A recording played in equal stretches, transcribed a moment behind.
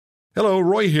Hello,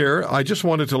 Roy here. I just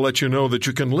wanted to let you know that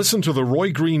you can listen to The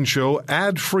Roy Green Show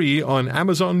ad-free on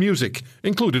Amazon Music,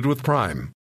 included with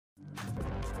Prime.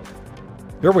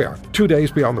 Here we are, 2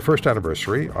 days beyond the first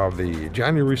anniversary of the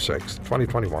January 6th,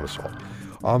 2021 assault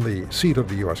on the seat of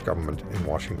the U.S. government in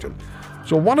Washington.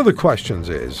 So one of the questions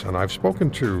is, and I've spoken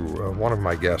to one of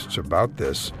my guests about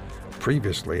this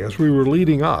previously as we were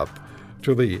leading up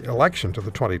to the election, to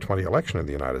the 2020 election in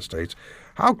the United States,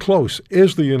 how close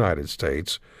is the United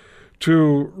States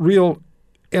to real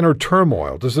inner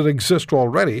turmoil? Does it exist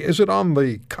already? Is it on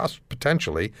the cusp,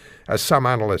 potentially, as some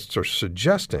analysts are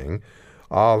suggesting,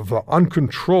 of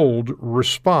uncontrolled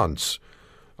response?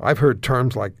 I've heard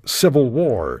terms like civil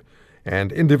war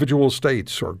and individual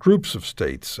states or groups of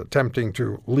states attempting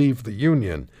to leave the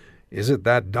Union. Is it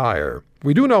that dire?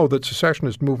 We do know that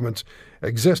secessionist movements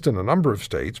exist in a number of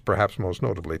states, perhaps most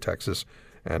notably Texas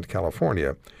and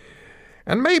California.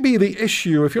 And maybe the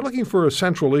issue, if you're looking for a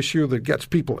central issue that gets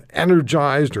people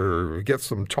energized or gets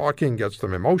them talking, gets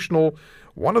them emotional,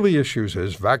 one of the issues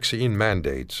is vaccine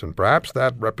mandates. And perhaps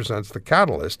that represents the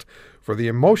catalyst for the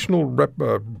emotional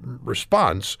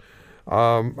response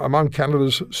among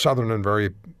Canada's southern and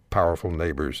very powerful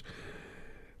neighbors.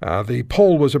 The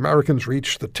poll was Americans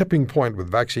reach the tipping point with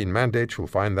vaccine mandates. You'll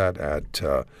find that at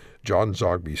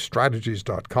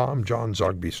johnzogbystrategies.com,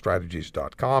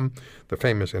 johnzogbystrategies.com, the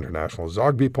famous international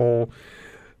Zogby poll.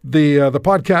 The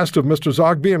podcast of Mr.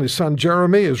 Zogby and his son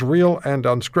Jeremy is Real and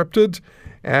Unscripted.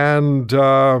 And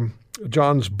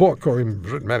John's book, or he's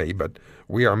written many, but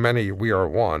We Are Many, We Are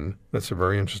One. That's a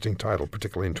very interesting title,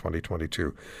 particularly in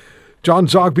 2022. John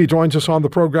Zogby joins us on the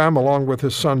program along with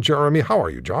his son Jeremy. How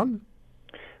are you, John?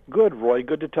 Good, Roy.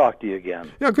 Good to talk to you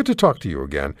again. Yeah, good to talk to you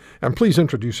again. And please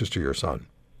introduce us to your son.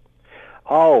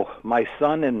 Oh, my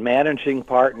son and managing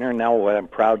partner, now what I'm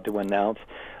proud to announce,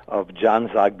 of John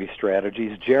Zogby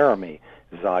Strategies, Jeremy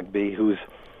Zogby, who's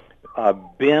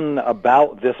been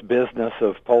about this business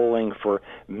of polling for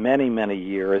many, many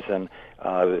years, and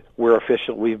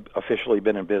we've officially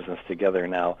been in business together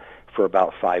now for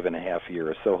about 5.5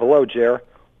 years. So hello, Jer.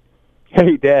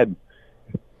 Hey, Dad.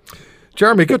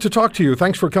 Jeremy, good to talk to you.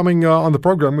 Thanks for coming on the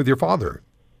program with your father.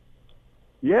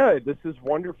 Yeah, this is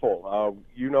wonderful.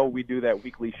 We do that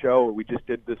weekly show. We just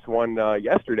did this one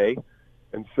yesterday,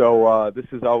 and so this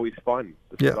is always fun.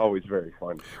 This is always very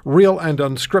fun. Real and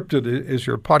Unscripted is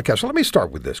your podcast. So let me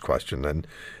start with this question,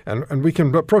 and we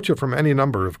can approach it from any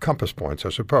number of compass points, I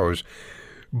suppose.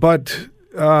 But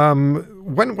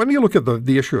when you look at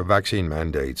the issue of vaccine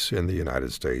mandates in the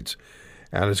United States,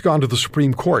 and it's gone to the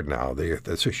Supreme Court now,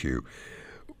 this issue,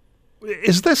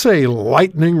 is this a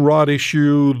lightning rod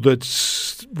issue that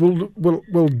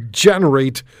will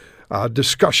generate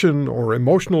discussion or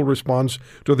emotional response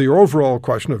to the overall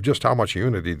question of just how much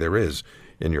unity there is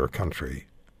in your country?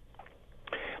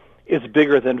 It's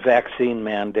bigger than vaccine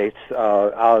mandates.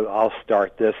 I'll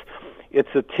start this.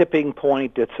 It's a tipping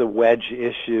point. It's a wedge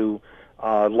issue,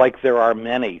 like there are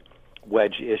many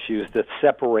wedge issues that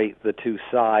separate the two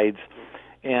sides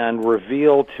and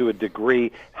reveal to a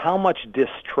degree how much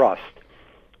distrust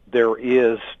there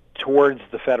is towards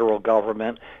the federal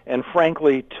government and,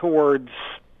 frankly, towards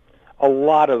a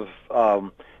lot of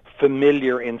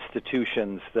familiar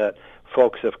institutions that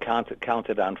folks have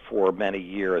counted on for many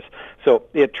years. So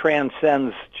it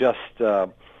transcends just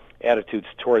attitudes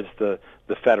towards the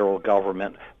federal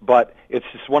government. But it's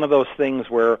just one of those things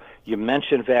where you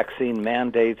mention vaccine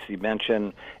mandates, you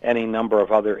mention any number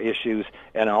of other issues,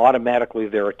 and automatically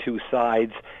there are two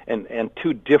sides and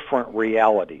two different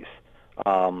realities,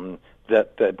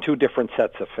 that two different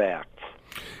sets of facts.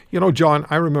 You know, John,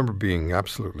 I remember being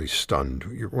absolutely stunned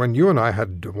when you and I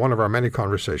had one of our many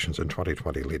conversations in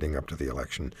 2020 leading up to the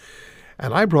election,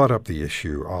 and I brought up the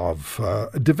issue of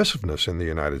divisiveness in the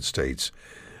United States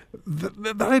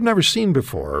that I'd never seen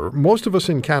before. Most of us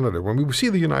in Canada, when we see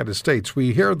the United States,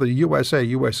 we hear the USA,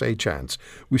 USA chants.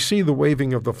 We see the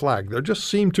waving of the flag. There just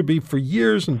seemed to be, for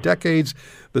years and decades,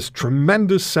 this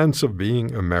tremendous sense of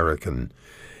being American.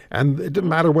 And it didn't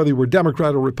matter whether you were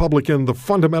Democrat or Republican. The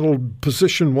fundamental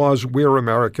position was we're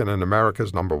American and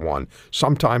America's number one.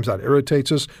 Sometimes that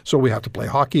irritates us, so we have to play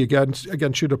hockey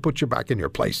against you to put you back in your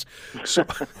place. So,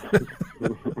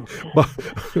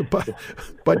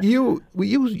 but you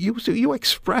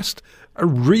expressed a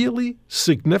really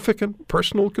significant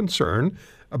personal concern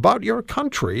about your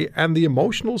country and the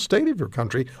emotional state of your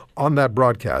country on that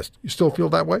broadcast. You still feel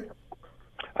that way?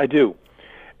 I do.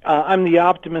 I'm the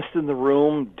optimist in the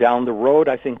room. Down the road,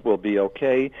 I think we'll be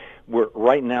okay.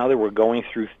 Right now that we're going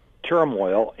through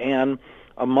turmoil, and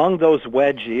among those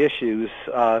wedge issues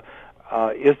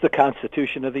is the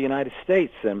Constitution of the United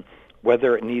States and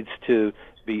whether it needs to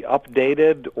be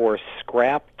updated or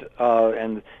scrapped,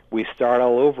 and we start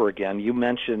all over again. You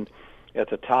mentioned at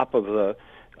the top of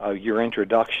your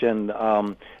introduction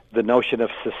the notion of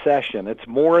secession. It's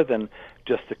more than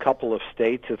just a couple of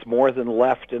states. It's more than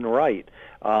left and right.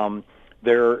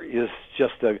 There is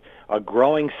just a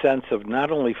growing sense of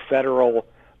not only federal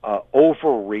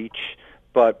overreach,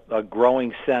 but a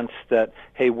growing sense that,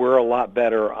 hey, we're a lot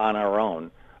better on our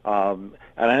own. And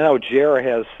I know Jer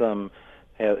has some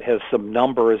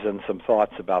numbers and some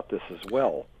thoughts about this as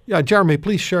well. Yeah, Jeremy,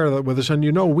 please share that with us. And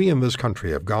you know, we in this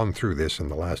country have gone through this in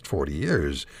the last 40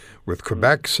 years with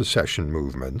Quebec secession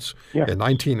movements. Yeah. In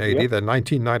 1980, Yeah. then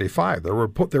 1995. There were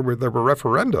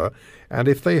referenda, and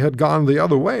if they had gone the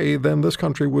other way, then this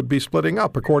country would be splitting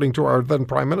up, according to our then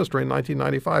Prime Minister in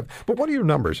 1995. But what are your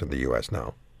numbers in the U.S.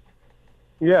 now?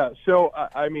 Yeah, so,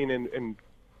 I mean, and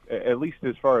at least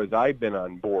as far as I've been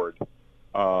on board,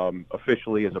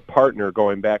 officially as a partner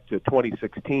going back to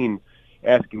 2016,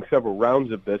 asking several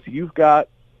rounds of this, you've got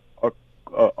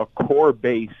a core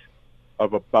base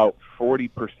of about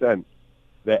 40%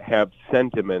 that have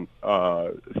sentiment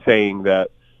saying that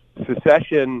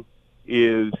secession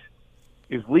is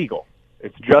legal,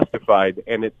 it's justified,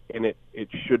 and it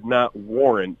should not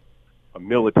warrant a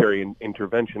military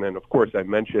intervention. And of course, I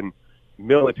mentioned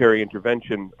military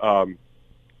intervention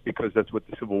because that's what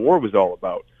the Civil War was all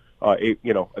about.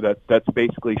 That's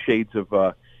basically shades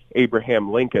of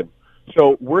Abraham Lincoln.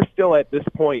 So we're still at this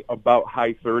point about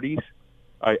high 30s.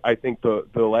 I think the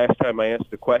last time I asked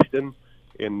the question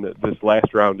in this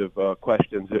last round of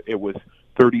questions, it was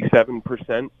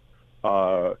 37%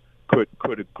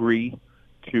 could agree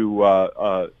to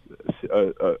a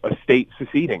state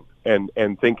seceding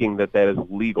and thinking that is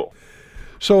legal.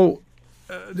 So,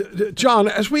 John,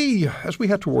 as we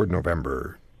head toward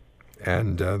November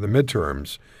and the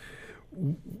midterms,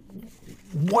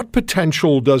 what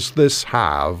potential does this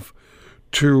have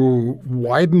to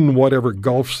widen whatever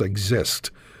gulfs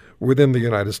exist within the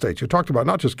United States? You talked about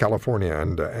not just California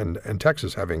and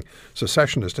Texas having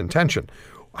secessionist intention.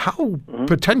 How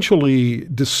potentially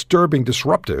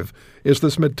disruptive is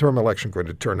this midterm election going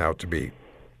to turn out to be?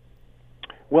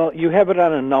 Well, you have it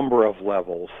on a number of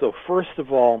levels. So first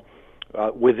of all,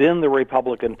 within the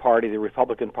Republican Party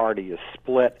is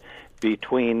split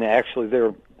between,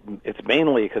 it's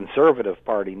mainly a conservative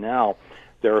party now.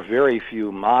 There are very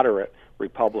few moderate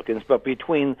Republicans, but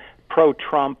between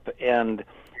pro-Trump and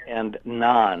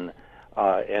non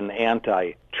and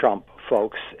anti-Trump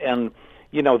folks, and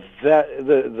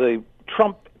the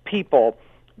Trump people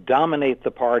dominate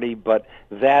the party, but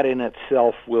that in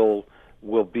itself will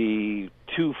be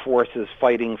two forces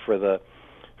fighting for the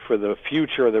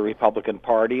future of the Republican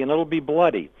Party, and it'll be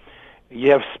bloody.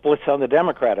 You have splits on the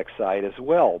Democratic side as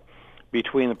well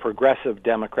between the progressive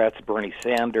Democrats, Bernie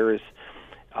Sanders,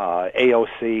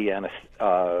 AOC, and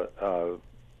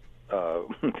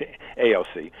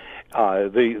AOC,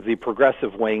 the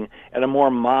progressive wing, and a more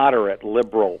moderate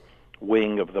liberal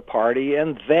wing of the party,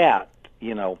 and that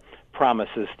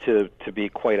promises to be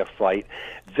quite a fight.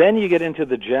 Then you get into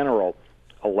the general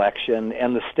election,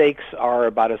 and the stakes are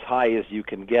about as high as you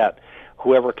can get.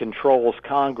 Whoever controls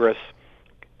Congress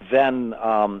then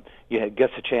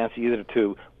gets a chance either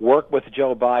to work with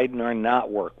Joe Biden or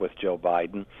not work with Joe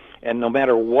Biden. And no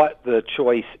matter what the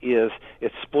choice is,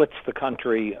 it splits the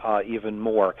country even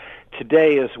more.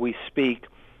 Today, as we speak,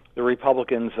 the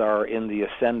Republicans are in the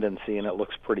ascendancy, and it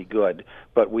looks pretty good.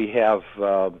 But we have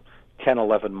 10,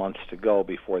 11 months to go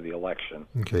before the election.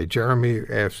 Okay, Jeremy,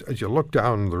 as you look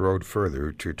down the road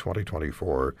further to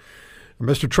 2024,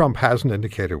 Mr. Trump hasn't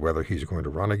indicated whether he's going to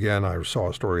run again. I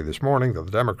saw a story this morning that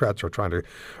the Democrats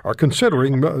are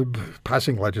considering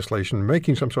passing legislation,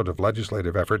 making some sort of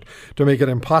legislative effort to make it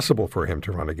impossible for him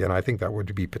to run again. I think that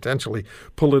would be potentially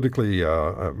politically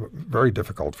very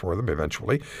difficult for them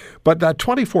eventually. But that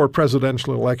 24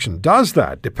 presidential election does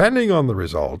that, depending on the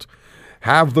result,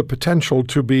 have the potential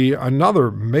to be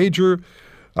another major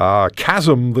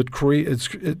chasm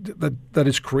that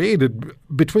is created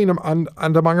between them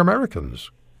and among Americans.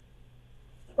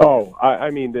 Oh,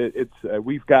 I mean, it's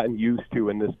we've gotten used to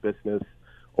in this business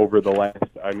over the last,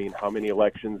 how many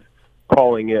elections,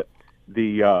 calling it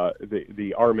the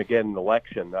Armageddon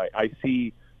election. I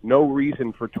see no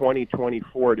reason for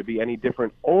 2024 to be any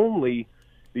different.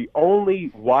 The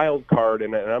only wild card,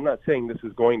 and I'm not saying this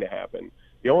is going to happen,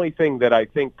 the only thing that I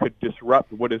think could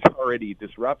disrupt what is already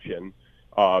disruption,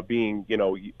 being,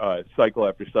 cycle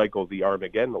after cycle, the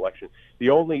Armageddon election.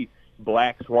 The only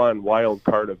black swan wild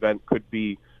card event could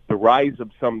be the rise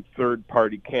of some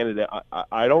third-party candidate.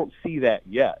 I don't see that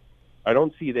yet.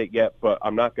 But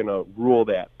I'm not going to rule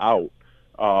that out.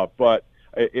 But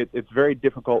it's very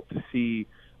difficult to see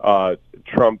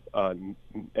Trump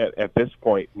at this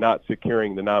point not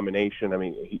securing the nomination. I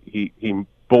mean, he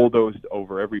bulldozed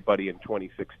over everybody in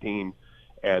 2016,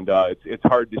 and it's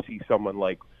hard to see someone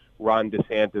like Ron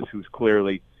DeSantis, who's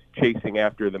clearly chasing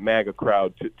after the MAGA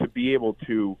crowd, to be able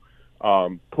to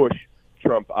push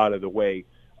Trump out of the way.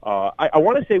 I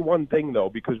want to say one thing, though,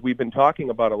 because we've been talking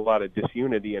about a lot of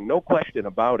disunity, and no question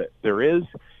about it, there is,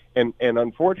 and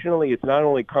unfortunately, it's not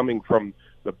only coming from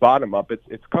the bottom up;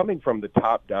 it's coming from the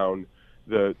top down.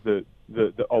 A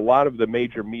lot of the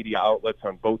major media outlets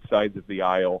on both sides of the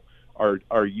aisle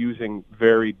are using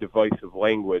very divisive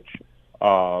language.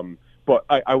 But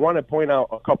I want to point out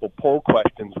a couple poll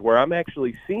questions where I'm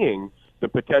actually seeing the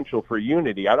potential for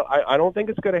unity. I don't think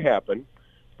it's going to happen,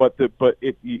 but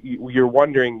you're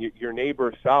wondering your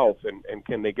neighbor south and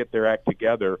can they get their act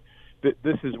together.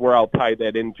 This is where I'll tie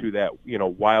that into that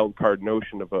wild card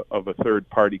notion of a third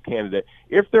party candidate.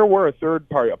 If there were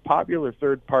a popular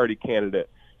third party candidate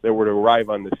that were to arrive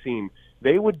on the scene,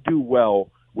 they would do well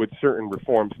with certain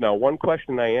reforms. Now, one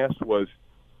question I asked was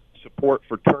support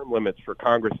for term limits for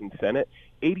Congress and Senate.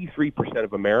 83%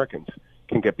 of Americans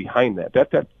can get behind that.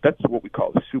 That's what we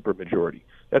call a supermajority.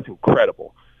 That's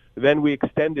incredible. Then we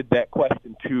extended that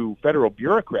question to federal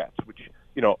bureaucrats, which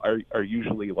are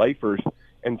usually lifers,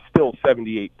 and still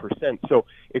 78%. So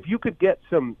if you could get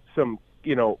some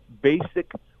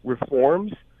basic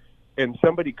reforms and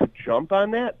somebody could jump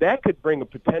on that could bring a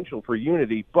potential for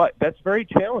unity, but that's very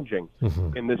challenging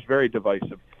in this very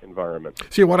divisive environment.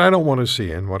 See, what I don't want to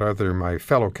see, and what my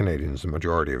fellow Canadians, the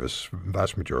majority of us,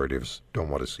 vast majority of us, don't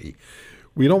want to see,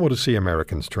 we don't want to see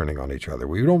Americans turning on each other.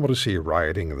 We don't want to see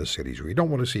rioting in the cities. We don't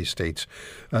want to see states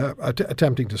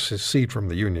attempting to secede from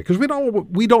the Union, because we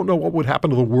don't know what would happen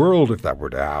to the world if that were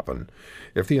to happen.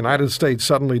 If the United States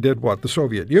suddenly did what the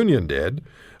Soviet Union did,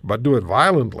 but do it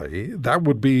violently, that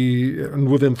would be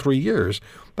within 3 years.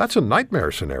 That's a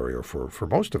nightmare scenario for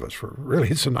most of us.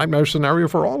 It's a nightmare scenario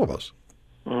for all of us.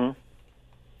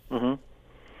 Mm-hmm. Mm-hmm.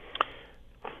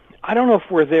 I don't know if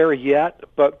we're there yet,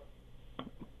 but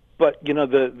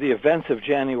the events of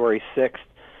January 6th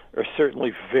are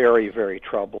certainly very, very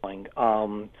troubling.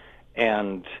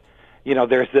 And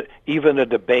there's even a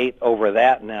debate over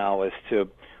that now as to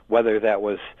whether that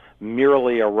was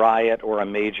merely a riot or a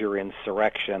major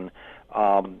insurrection.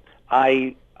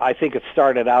 I think it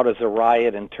started out as a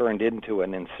riot and turned into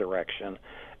an insurrection,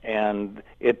 and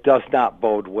it does not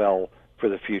bode well for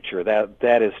the future.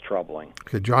 That is troubling.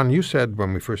 Okay, John, you said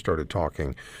when we first started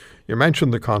talking, you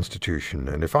mentioned the Constitution,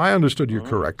 and if I understood you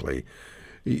correctly,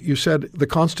 you said the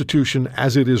Constitution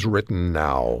as it is written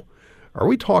now. Are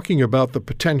we talking about the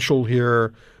potential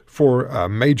here for a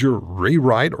major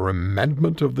rewrite or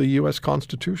amendment of the U.S.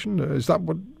 Constitution? Is that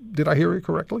did I hear you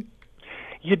correctly?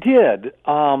 You did.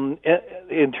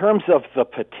 In terms of the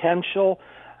potential,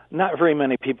 not very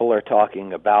many people are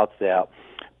talking about that.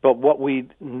 But what we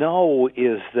know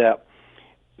is that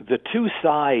the two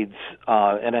sides,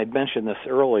 and I mentioned this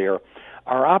earlier,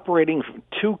 are operating from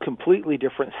two completely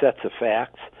different sets of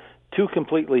facts, two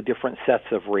completely different sets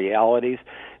of realities.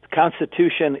 The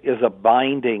Constitution is a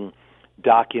binding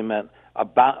document,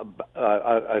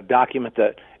 a document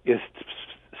that is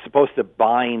supposed to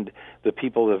bind the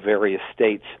people of various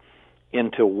states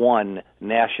into one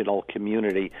national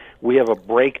community. We have a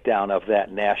breakdown of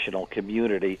that national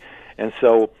community. And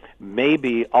so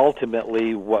maybe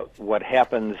ultimately what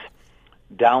happens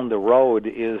down the road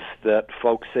is that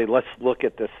folks say, let's look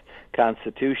at this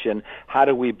Constitution. How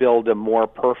do we build a more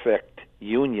perfect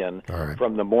union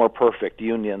from the more perfect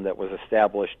union that was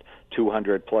established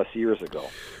 200 plus years ago?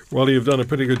 Well, you've done a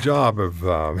pretty good job of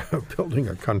building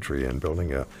a country and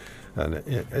building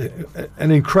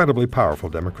an incredibly powerful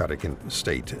democratic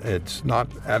state. It's not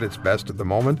at its best at the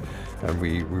moment, and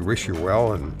we wish you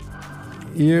well. And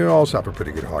you also have a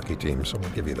pretty good hockey team, so we'll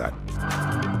give you that.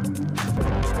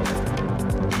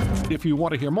 If you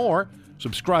want to hear more,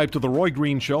 subscribe to The Roy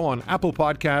Green Show on Apple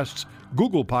Podcasts,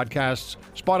 Google Podcasts,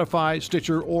 Spotify,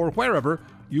 Stitcher, or wherever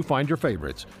you find your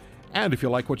favorites. And if you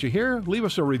like what you hear, leave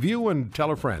us a review and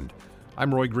tell a friend.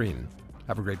 I'm Roy Green.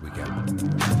 Have a great weekend.